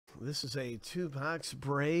This is a 2-box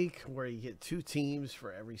break where you get 2 teams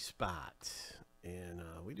for every spot. And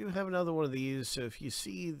we do have another one of these, so if you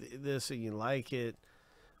see this and you like it,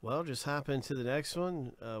 well, just hop into the next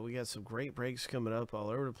one. We got some great breaks coming up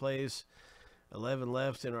all over the place. 11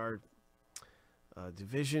 left in our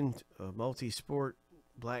division. Multi-sport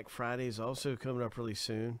Black Friday is also coming up really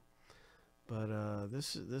soon. But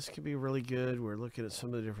this could be really good. We're looking at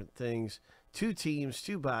some of the different things. 2 teams,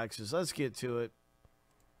 2 boxes. Let's get to it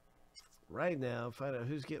right now. Find out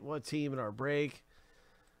who's getting what team in our break.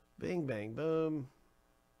 Bing, bang, boom.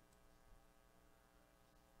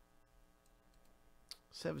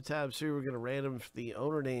 7 times through, we're going to random the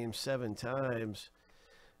owner name 7 times.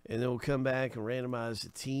 And then we'll come back and randomize the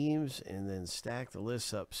teams and then stack the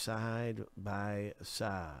lists up side by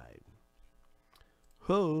side.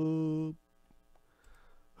 Ho!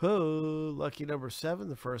 Ho! Lucky number 7.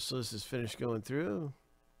 The first list is finished going through.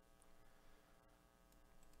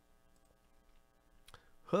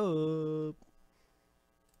 Ho!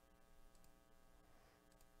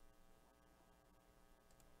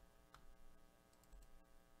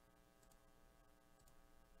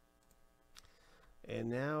 And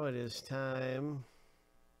now it is time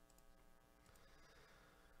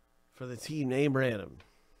for the team name random.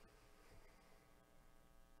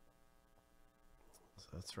 So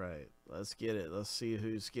that's right. Let's get it. Let's see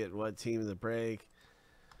who's getting what team in the break.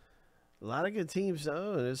 A lot of good teams to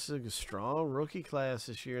own. This is a strong rookie class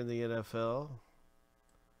this year in the NFL.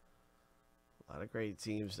 A lot of great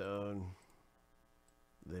teams to own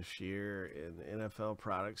this year in NFL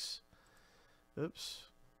products. Oops.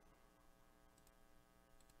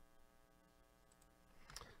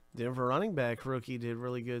 Denver running back rookie did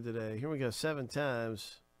really good today. Here we go, 7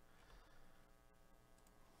 times.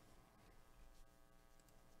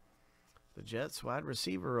 The Jets wide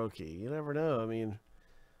receiver rookie. You never know. I mean,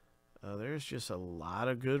 there's just a lot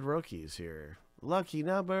of good rookies here. Lucky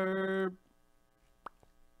number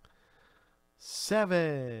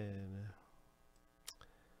 7.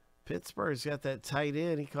 Pittsburgh's got that tight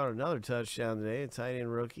end. He caught another touchdown today, a tight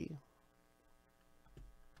end rookie.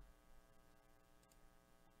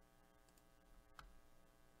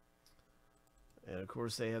 And, of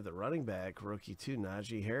course, they have the running back rookie, too,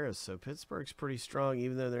 Najee Harris. So Pittsburgh's pretty strong,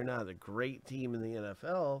 even though they're not a great team in the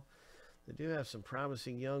NFL. They do have some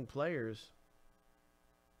promising young players.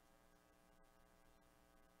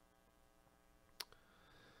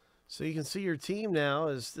 So you can see your team now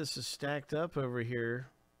as this is stacked up over here.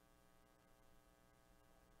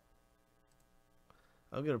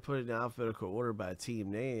 I'm going to put it in alphabetical order by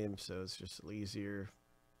team name, so it's just a little easier.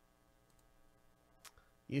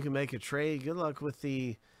 You can make a trade. Good luck with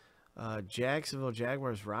the Jacksonville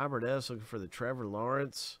Jaguars. Robert S. looking for the Trevor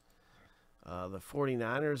Lawrence. The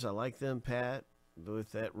 49ers, I like them, Pat,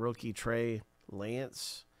 with that rookie Trey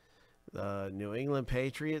Lance. The New England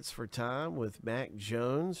Patriots for Tom with Mac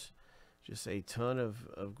Jones. Just a ton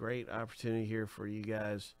of great opportunity here for you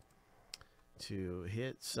guys to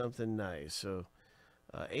hit something nice. So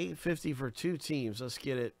 $8.50 for 2 teams. Let's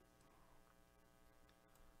get it.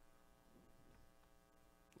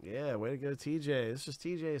 Yeah, way to go, TJ. This is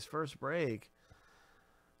TJ's first break.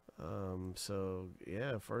 So,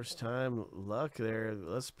 yeah, first time luck there.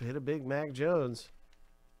 Let's hit a big Mac Jones.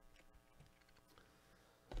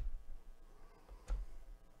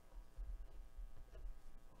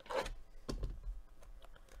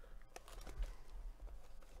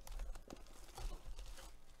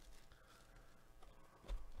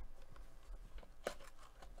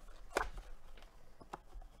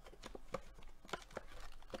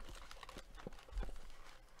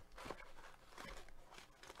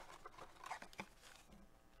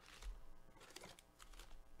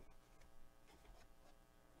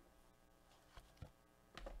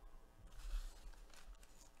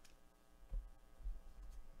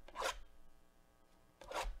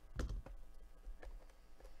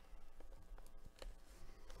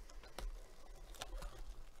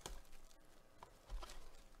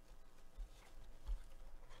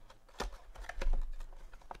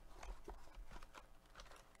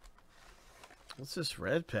 What's this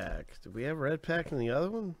red pack? Did we have a red pack in the other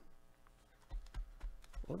one?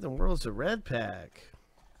 What in the world's a red pack?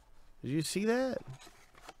 Did you see that?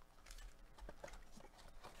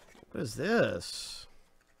 What is this?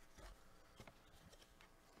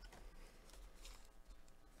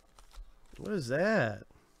 What is that?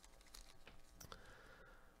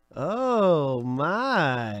 Oh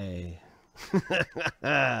my.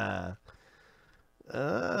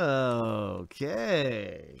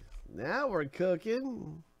 Okay. Now we're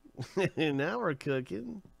cooking. Now we're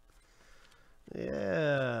cooking.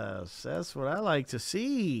 Yes, that's what I like to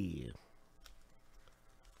see.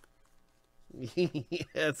 Yeah,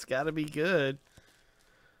 it's got to be good.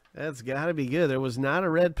 That's got to be good. There was not a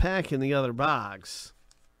red pack in the other box.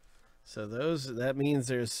 So that means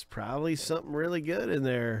there's probably something really good in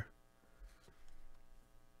there.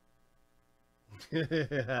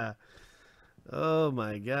 Oh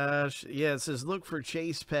my gosh. Yeah, it says look for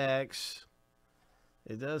chase packs.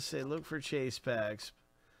 It does say look for chase packs.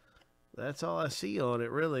 That's all I see on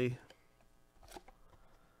it, really.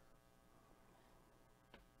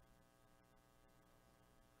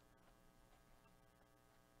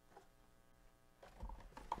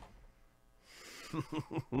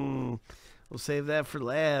 We'll save that for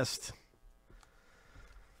last.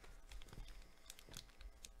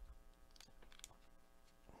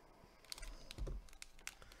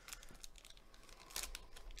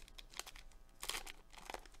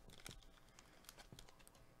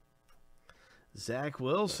 Zach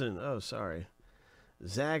Wilson. Oh, sorry.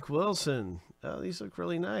 Zach Wilson. Oh, these look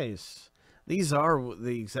really nice. These are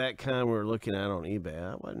the exact kind we're looking at on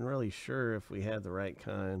eBay. I wasn't really sure if we had the right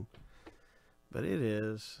kind, but it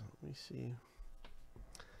is. Let me see.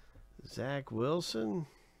 Zach Wilson.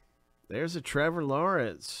 There's a Trevor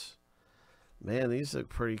Lawrence. Man, these look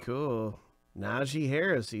pretty cool. Najee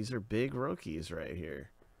Harris. These are big rookies right here.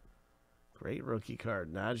 Great rookie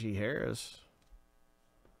card. Najee Harris.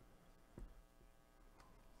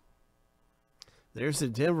 There's the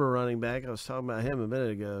Denver running back. I was talking about him a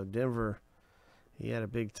minute ago. Denver, he had a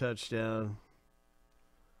big touchdown.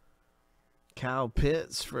 Kyle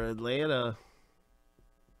Pitts for Atlanta.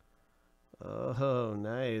 Oh,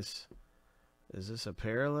 nice. Is this a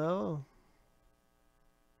parallel?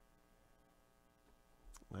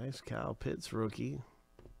 Nice Kyle Pitts rookie.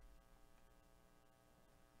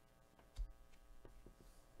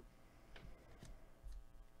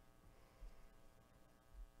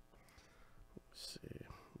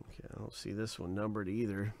 I don't see this one numbered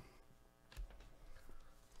either.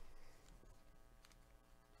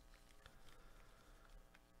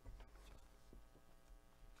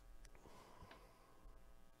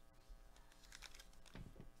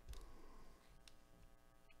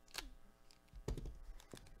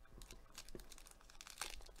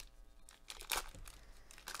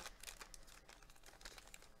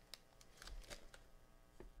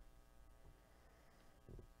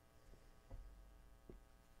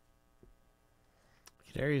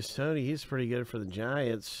 Kadarius Toney, he's pretty good for the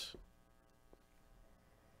Giants.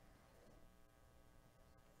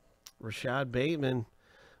 Rashad Bateman,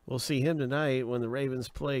 we'll see him tonight when the Ravens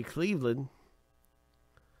play Cleveland.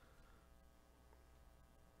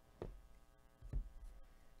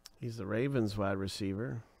 He's the Ravens wide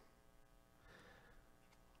receiver.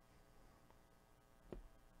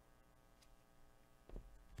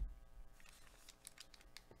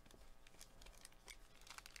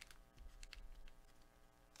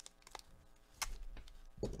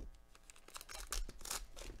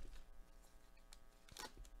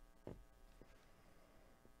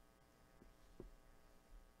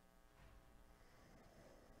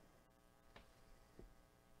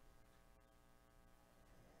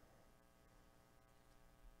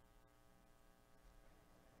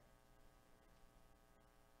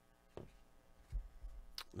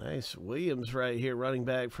 Nice. Williams right here, running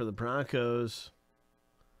back for the Broncos.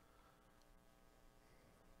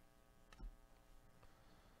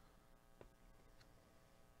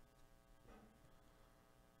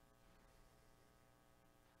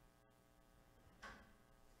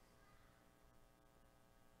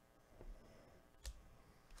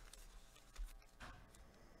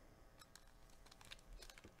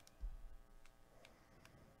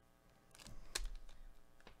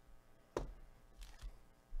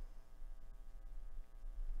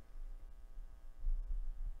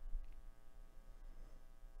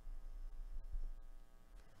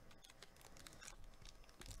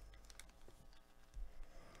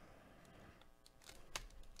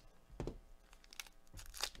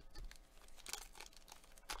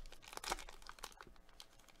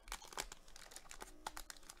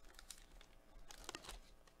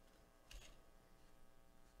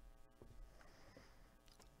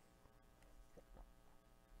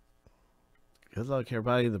 Good luck,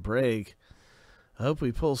 everybody, in the break. I hope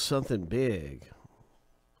we pull something big.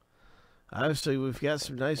 Obviously, we've got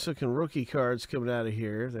some nice-looking rookie cards coming out of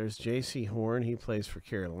here. There's J.C. Horn. He plays for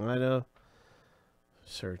Carolina.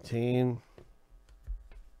 13.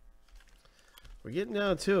 We're getting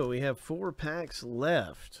down to it. We have 4 packs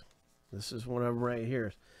left. This is one of them right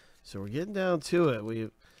here. So we're getting down to it. We've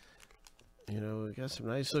got some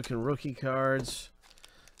nice-looking rookie cards.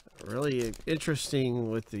 Really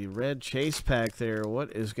interesting with the red chase pack there.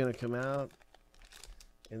 What is going to come out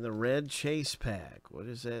in the red chase pack? What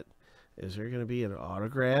is that? Is there going to be an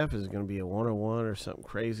autograph? Is it going to be a 101 or something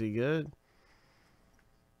crazy good?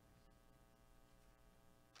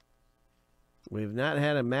 We've not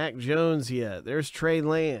had a Mac Jones yet. There's Trey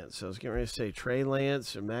Lance. I was getting ready to say Trey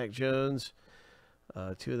Lance and Mac Jones.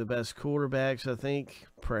 Two of the best quarterbacks, I think.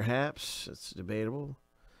 Perhaps. It's debatable.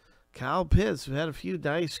 Kyle Pitts. We've had a few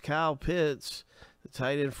nice Kyle Pitts. The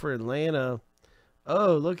tight end for Atlanta.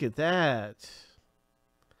 Oh, look at that.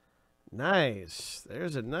 Nice.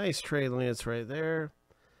 There's a nice Trey Lance right there.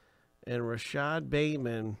 And Rashad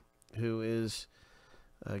Bateman, who is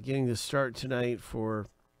getting the start tonight for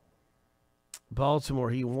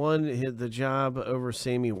Baltimore. He won the job over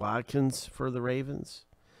Sammy Watkins for the Ravens.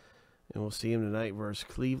 And we'll see him tonight versus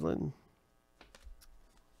Cleveland.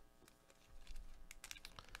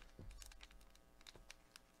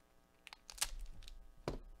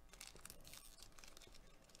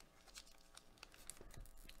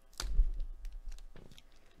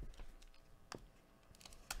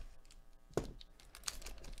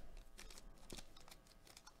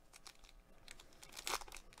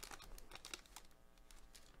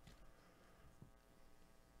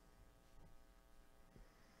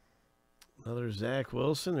 Another Zach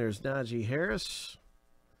Wilson. There's Najee Harris.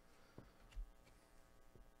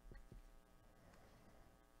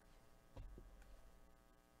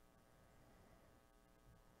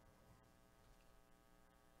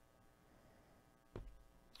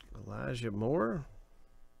 Elijah Moore.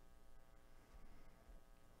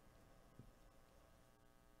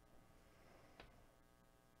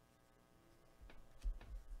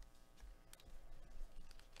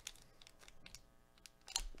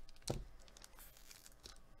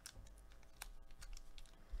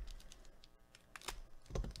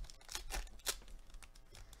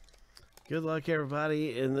 Good luck,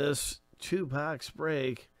 everybody, in this 2-box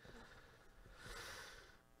break.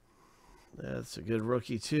 That's a good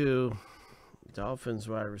rookie, too. Dolphins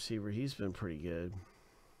wide receiver. He's been pretty good.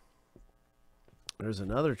 There's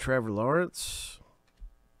another Trevor Lawrence.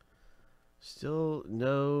 Still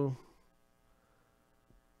no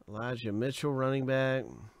Elijah Mitchell running back.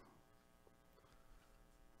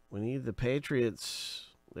 We need the Patriots.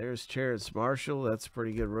 There's Terrence Marshall. That's a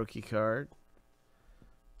pretty good rookie card.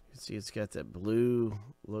 You can see it's got that blue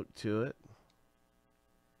look to it.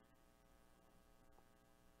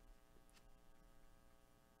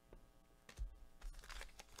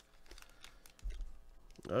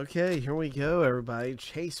 Okay, here we go, everybody.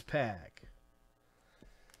 Chase pack.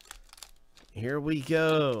 Here we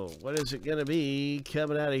go. What is it going to be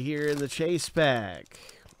coming out of here in the chase pack?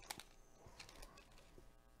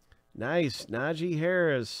 Nice. Najee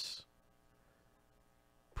Harris.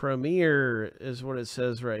 Premier is what it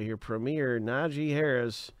says right here. Premier Najee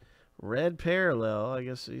Harris. Red parallel. I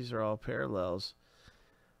guess these are all parallels.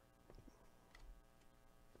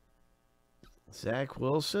 Zach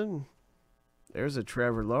Wilson. There's a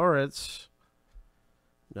Trevor Lawrence.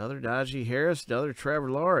 Another Najee Harris. Another Trevor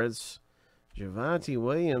Lawrence. Javonte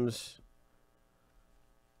Williams.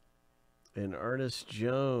 And Ernest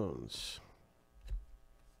Jones.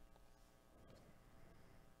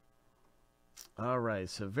 All right,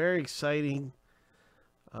 so very exciting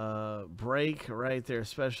break right there,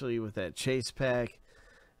 especially with that chase pack.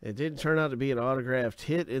 It didn't turn out to be an autographed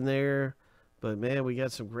hit in there, but man, we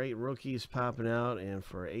got some great rookies popping out. And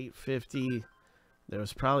for $8.50, there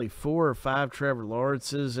was probably 4 or 5 Trevor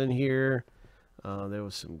Lawrences in here. There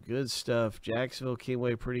was some good stuff. Jacksonville came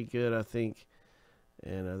away pretty good, I think.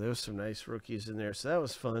 And there was some nice rookies in there, so that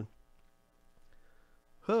was fun.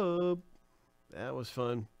 Hope that was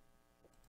fun.